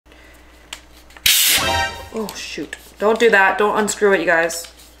Oh shoot. Don't do that. Don't unscrew it, you guys.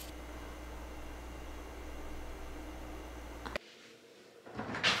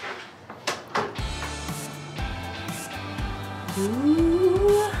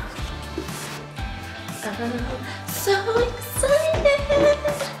 Ooh. I'm so excited.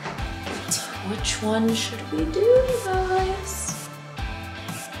 Which one should we do, you guys?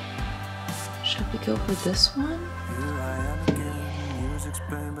 Should we go for this one?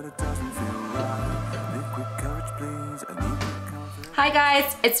 Hi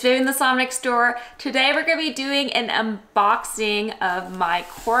guys, it's Vivian the Somm Next Door. Today we're going to be doing an unboxing of my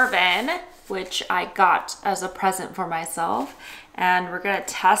Coravin, which I got as a present for myself. And we're going to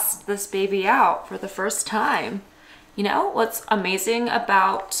test this baby out for the first time. You know what's amazing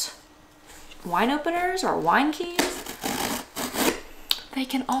about wine openers or wine keys? They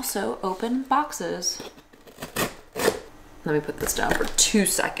can also open boxes. Let me put this down for 2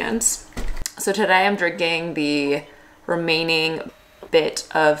 seconds. So today I'm drinking the remaining bit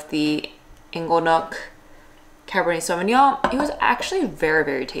of the Inglenook Cabernet Sauvignon. It was actually very,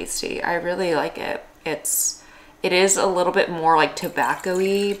 very tasty. I really like it. It is a little bit more like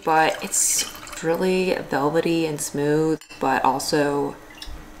tobacco-y, but it's really velvety and smooth, but also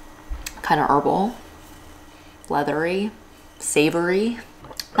kind of herbal, leathery, savory.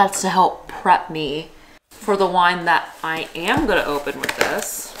 That's to help prep me for the wine that I am gonna open with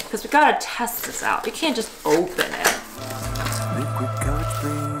this, because we gotta test this out. You can't just open it.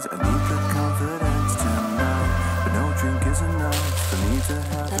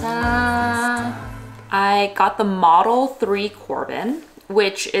 Ta-da! I got the Model 3 Coravin,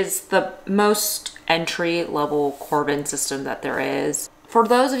 which is the most entry-level Coravin system that there is. For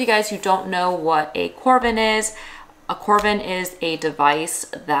those of you guys who don't know what a Coravin is a device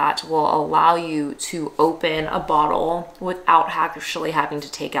that will allow you to open a bottle without actually having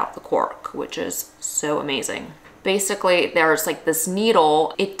to take out the cork, which is so amazing. Basically, there's like this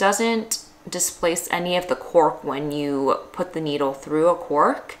needle. It doesn't displace any of the cork when you put the needle through a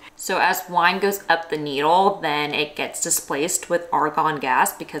cork. So as wine goes up the needle, then it gets displaced with argon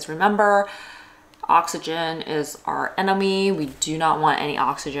gas, because remember, oxygen is our enemy. We do not want any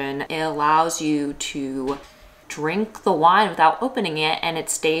oxygen. It allows you to drink the wine without opening it, and it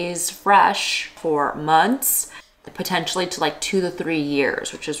stays fresh for months, potentially to like 2 to 3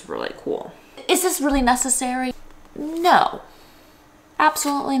 years, which is really cool. Is this really necessary? No,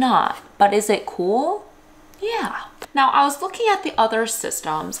 absolutely not. But is it cool? Yeah. Now, I was looking at the other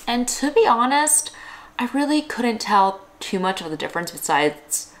systems, and to be honest, I really couldn't tell too much of the difference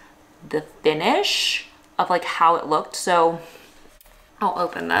besides the finish of like how it looked. So I'll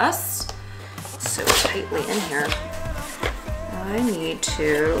open this. So tightly in here. I need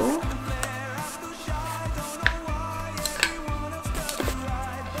to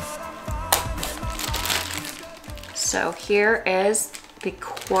so here is the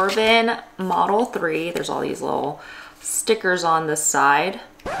Coravin Model 3. There's all these little stickers on this side,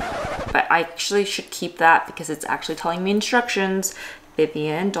 but I actually should keep that because it's actually telling me instructions.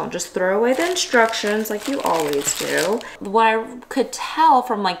 Vivian, don't just throw away the instructions like you always do. What I could tell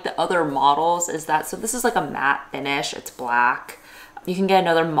from like the other models is that, so this is like a matte finish, it's black. You can get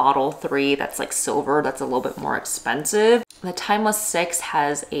another Model 3 that's like silver, that's a little bit more expensive. The Timeless 6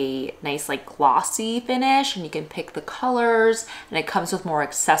 has a nice like glossy finish, and you can pick the colors, and it comes with more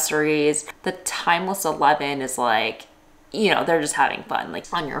accessories. The Timeless 11 is like, you know, they're just having fun. Like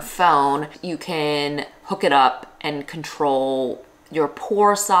on your phone, you can hook it up and control your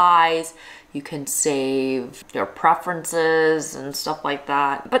pour size, you can save your preferences and stuff like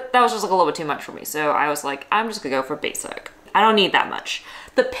that. But that was just like a little bit too much for me. So I was like, I'm just gonna go for basic. I don't need that much.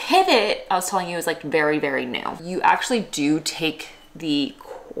 The pivot, I was telling you, is like very, very new. You actually do take the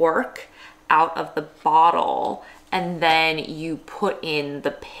cork out of the bottle, and then you put in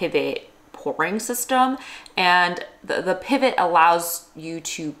the pivot pouring system, and the pivot allows you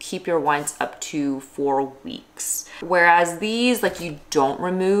to keep your wines up to 4 weeks. Whereas these, like, you don't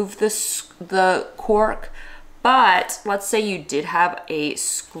remove the cork, but let's say you did have a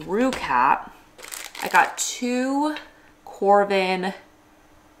screw cap. I got 2 Coravin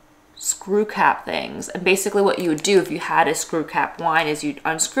screw cap things, and basically what you would do if you had a screw cap wine is you'd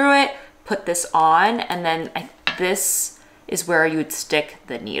unscrew it, put this on, and then this is where you would stick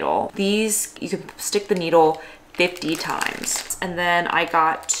the needle. These, you can stick the needle 50 times. And then I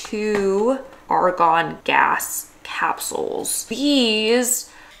got 2 argon gas capsules. These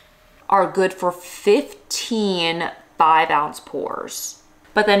are good for 15 5-ounce pours.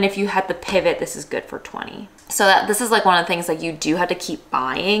 But then if you had the pivot, this is good for 20. So this is like one of the things like you do have to keep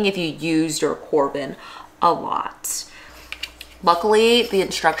buying if you use your Coravin a lot. Luckily, the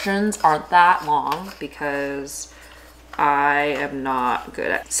instructions aren't that long because I am not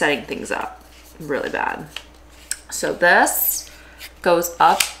good at setting things up. Really bad. So this goes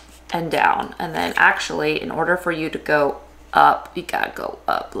up and down. And then actually, in order for you to go up, you gotta go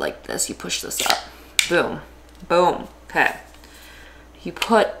up like this. You push this up. Boom. Boom. Okay. You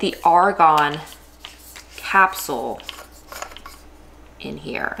put the argon capsule in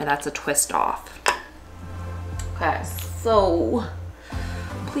here, and that's a twist off. Okay, so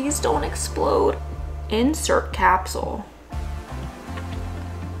please don't explode. Insert capsule.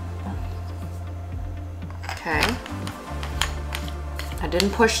 Okay. I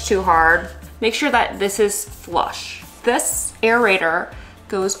didn't push too hard. Make sure that this is flush. This aerator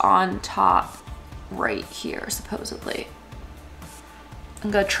goes on top right here, supposedly. I'm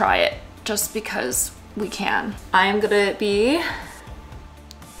gonna try it just because we can. I am gonna be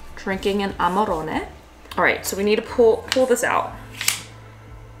drinking an Amarone. All right, so we need to pull this out.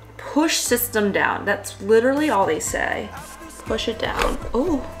 Push system down. That's literally all they say. Push it down.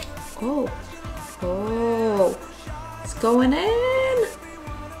 Oh, oh, oh, it's going in.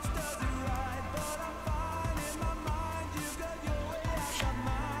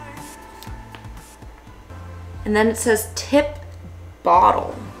 And then it says tip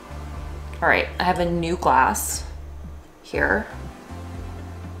bottle. All right, I have a new glass here.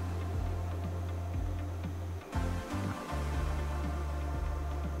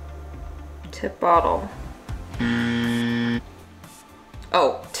 Tip bottle.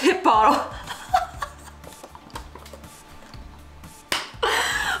 Oh, tip bottle.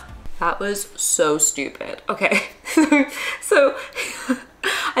 That was so stupid. Okay, so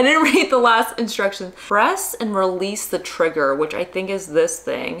I didn't read the last instruction. Press and release the trigger, which I think is this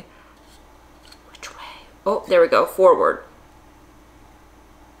thing. Which way? Oh, there we go, forward.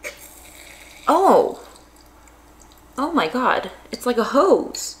 Oh. Oh my God, it's like a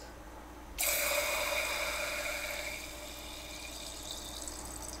hose.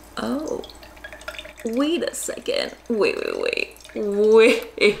 Oh, wait a second. Wait.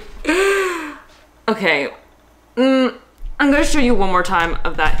 Okay, I'm gonna show you one more time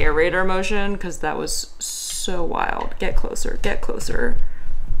of that aerator motion because that was so wild. Get closer, get closer.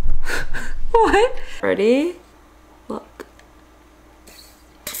 What? Ready? Look.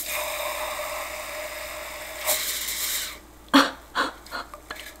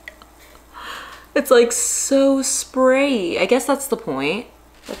 It's like so sprayy. I guess that's the point.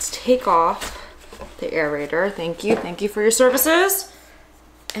 Let's take off the aerator. Thank you for your services.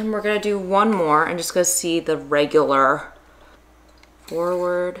 And we're gonna do one more and just go see the regular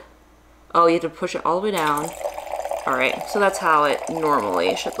forward. Oh, you have to push it all the way down. All right, so that's how it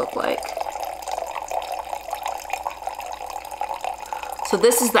normally should look like. So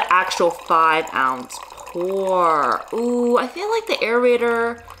this is the actual 5-ounce pour. Ooh, I feel like the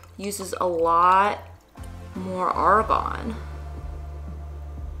aerator uses a lot more argon.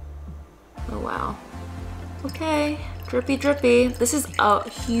 Oh wow. Okay, drippy drippy. This is a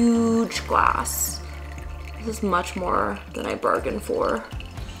huge glass. This is much more than I bargained for.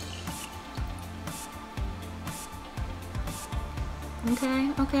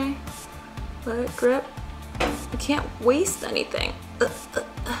 Okay, okay. Let it drip. I can't waste anything.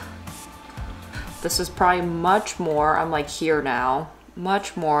 This is probably much more, I'm like here now,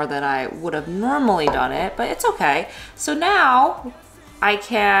 much more than I would have normally done it, but it's okay. So now I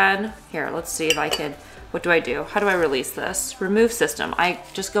can, here, let's see if I can, what do I do? How do I release this? Remove system. I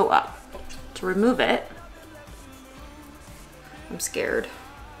just go up. To remove it, I'm scared.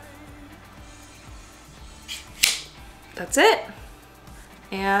 That's it.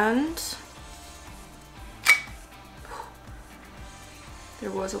 And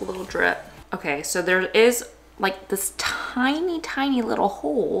there was a little drip. Okay, so there is like this tiny, tiny little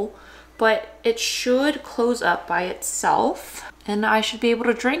hole, but it should close up by itself and I should be able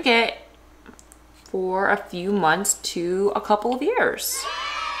to drink it for a few months to a couple of years.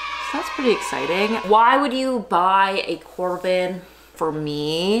 So that's pretty exciting. Why would you buy a Coravin? For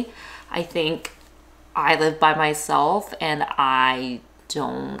me, I think I live by myself and I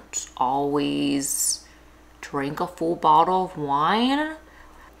don't always drink a full bottle of wine.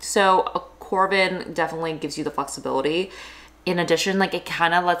 So a Coravin definitely gives you the flexibility. In addition, like it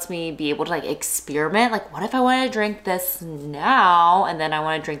kind of lets me be able to like experiment. Like what if I want to drink this now and then I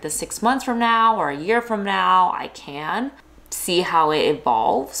want to drink this 6 months from now or a year from now? I can see how it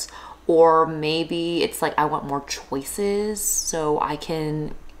evolves. Or maybe it's like I want more choices so I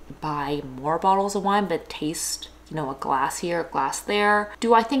can buy more bottles of wine but taste, you know, a glass here, a glass there.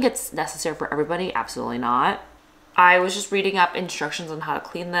 Do I think it's necessary for everybody? Absolutely not. I was just reading up instructions on how to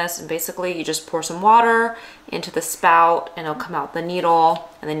clean this, and basically you just pour some water into the spout and it'll come out the needle,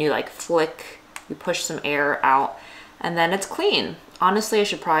 and then you like flick, you push some air out, and then it's clean. Honestly, I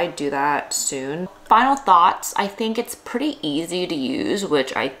should probably do that soon. Final thoughts, I think it's pretty easy to use,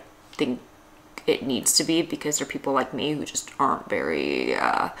 which I think it needs to be because there are people like me who just aren't very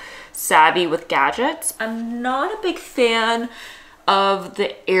savvy with gadgets. I'm not a big fan of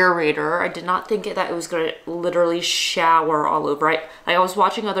the aerator. I did not think that it was gonna literally shower all over. I was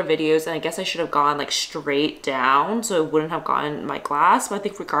watching other videos, and I guess I should have gone like straight down so it wouldn't have gotten my glass, but I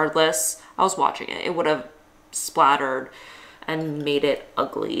think regardless, I was watching it, it would have splattered and made it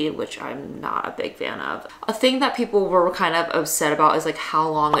ugly, which I'm not a big fan of. A thing that people were kind of upset about is like how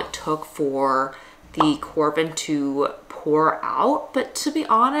long it took for the Coravin to pour out, but to be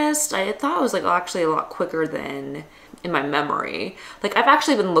honest, I thought it was like actually a lot quicker than in my memory. Like I've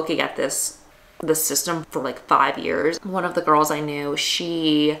actually been looking at this system for like 5 years. One of the girls I knew,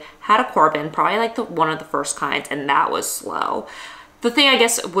 she had a Coravin, probably like one of the first kinds, and that was slow. The thing I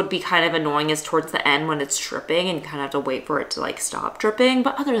guess would be kind of annoying is towards the end when it's dripping and you kind of have to wait for it to like stop dripping.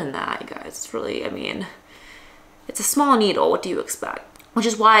 But other than that, you guys, it's really, I mean, it's a small needle. What do you expect? Which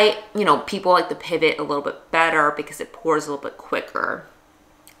is why, you know, people like the Pivot a little bit better because it pours a little bit quicker.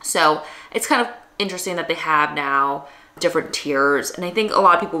 So it's kind of interesting that they have now different tiers. And I think a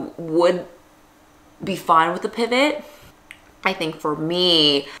lot of people would be fine with the Pivot. I think for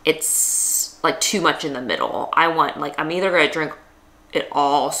me, it's like too much in the middle. I want like, I'm either gonna drink it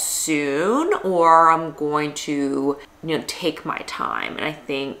all soon or I'm going to, you know, take my time. And I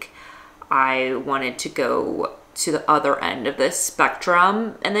think I wanted to go to the other end of this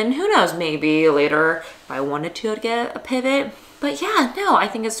spectrum, and then who knows, maybe later if I wanted to, I'd get a Pivot. But yeah, no, I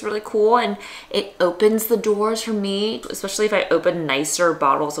think it's really cool, and it opens the doors for me, especially if I open nicer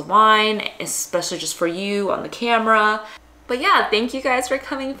bottles of wine, especially just for you on the camera. But yeah, thank you guys for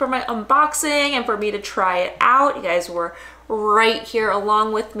coming for my unboxing and for me to try it out. You guys were right here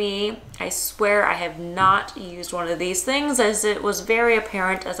along with me. I swear I have not used one of these things, as it was very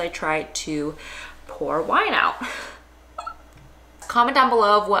apparent as I tried to pour wine out. Comment down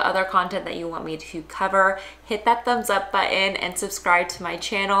below of what other content that you want me to cover. Hit that thumbs up button and subscribe to my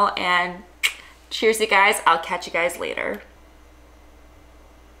channel, and cheers you guys. I'll catch you guys later.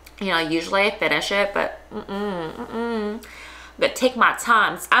 You know, usually I finish it, but I'm gonna take my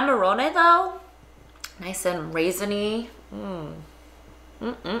time. It's Amarone though, nice and raisiny.